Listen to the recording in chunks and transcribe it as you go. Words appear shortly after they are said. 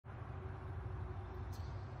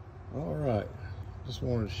All right, just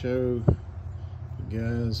wanted to show you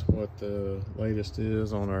guys what the latest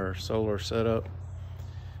is on our solar setup.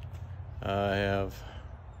 I have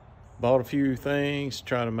bought a few things to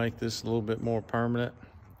try to make this a little bit more permanent.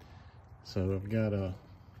 So I've got a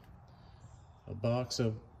box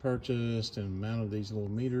I've purchased and mounted these little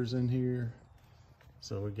meters in here.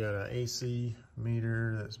 So we got an AC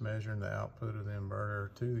meter that's measuring the output of the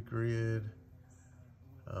inverter to the grid.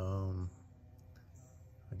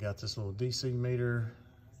 I got this little DC meter.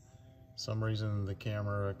 Some reason the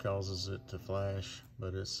camera causes it to flash,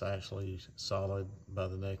 but it's actually solid by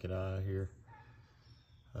the naked eye here.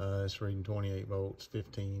 It's reading 28 volts,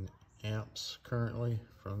 15 amps currently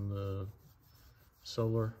from the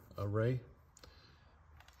solar array.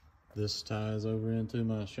 This ties over into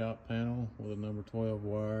my shop panel with a number 12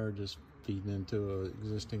 wire, just feeding into an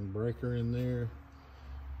existing breaker in there,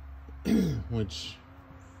 which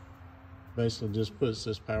basically just puts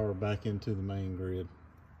this power back into the main grid.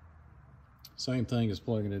 Same thing as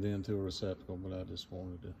plugging it into a receptacle, but I just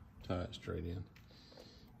wanted to tie it straight in.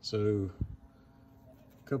 So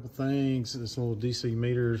a couple things, this little DC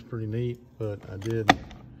meter is pretty neat, but I did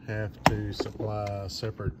have to supply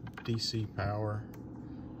separate DC power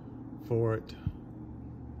for it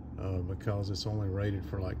because it's only rated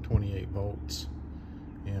for like 28 volts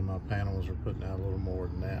and my panels are putting out a little more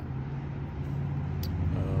than that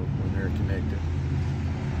when they're connected.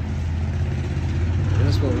 And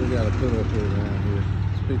that's what we got to put up here around here.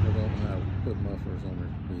 People don't know how to put mufflers on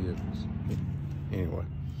their vehicles. Anyway,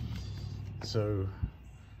 so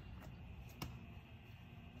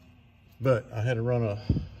but I had to run I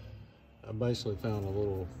basically found a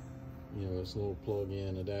little, this little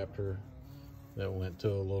plug-in adapter that went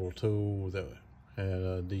to a little tool that had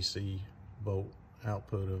a DC volt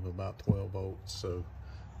output of about 12 volts. So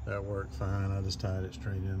that worked fine. I just tied it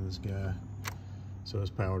straight into this guy. So it's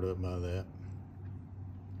powered up by that.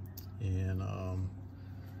 And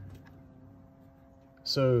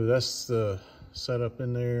so that's the setup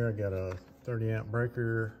in there. I got a 30 amp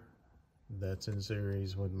breaker that's in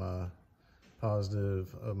series with my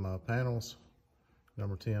positive of my panels,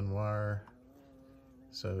 number 10 wire.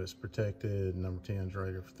 So it's protected, number 10 is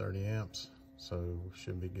rated for 30 amps. So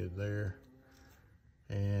should be good there.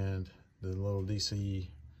 And the little DC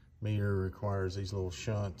meter requires these little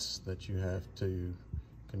shunts that you have to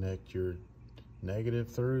connect your negative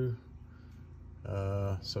through.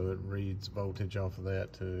 So it reads voltage off of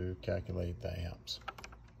that to calculate the amps.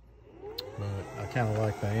 But I kind of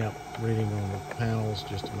like the amp reading on the panels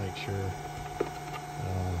just to make sure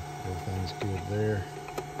everything's good there.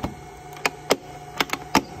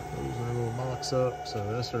 So close our little box up. So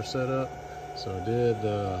that's our setup. So I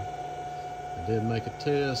did make a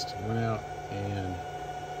test, went out and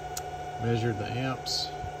measured the amps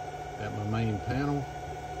at my main panel,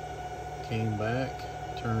 came back,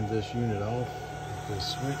 turned this unit off with this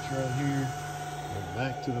switch right here, went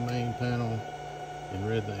back to the main panel and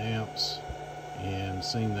read the amps and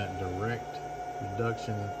seen that direct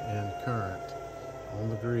reduction in current on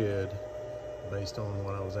the grid based on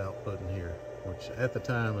what I was outputting here, which at the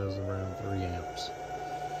time it was around 3 amps.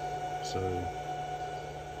 So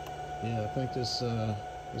yeah, I think this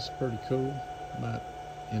is pretty cool. Might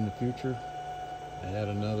in the future add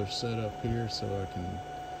another setup here so I can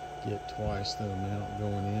get twice the amount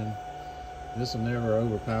going in. This will never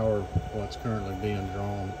overpower what's currently being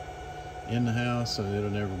drawn in the house, so it'll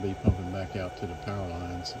never be pumping back out to the power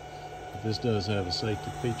lines. But this does have a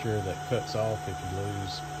safety feature that cuts off if you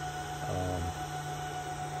lose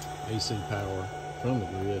AC power from the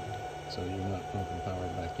grid, so you're not pumping power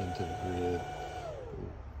back into the grid,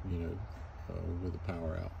 with the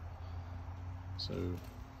power out. So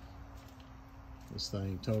this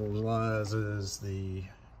thing totalizes the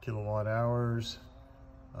kilowatt hours.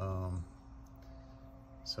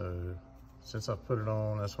 So since I've put it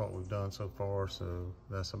on, that's what we've done so far. So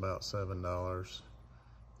that's about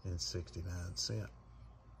 $7.69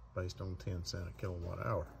 based on 10 cents a kilowatt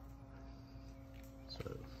hour.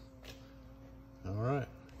 So, all right.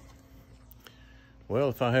 Well,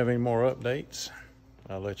 if I have any more updates,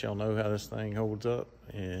 I'll let y'all know how this thing holds up.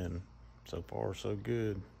 And so far, so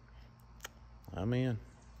good. I'm in.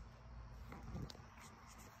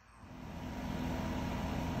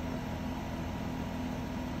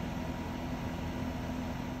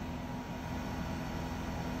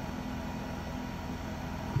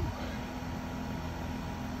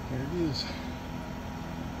 There it is.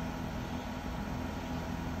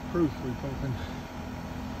 Proof we're pumping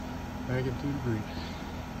back into the grid.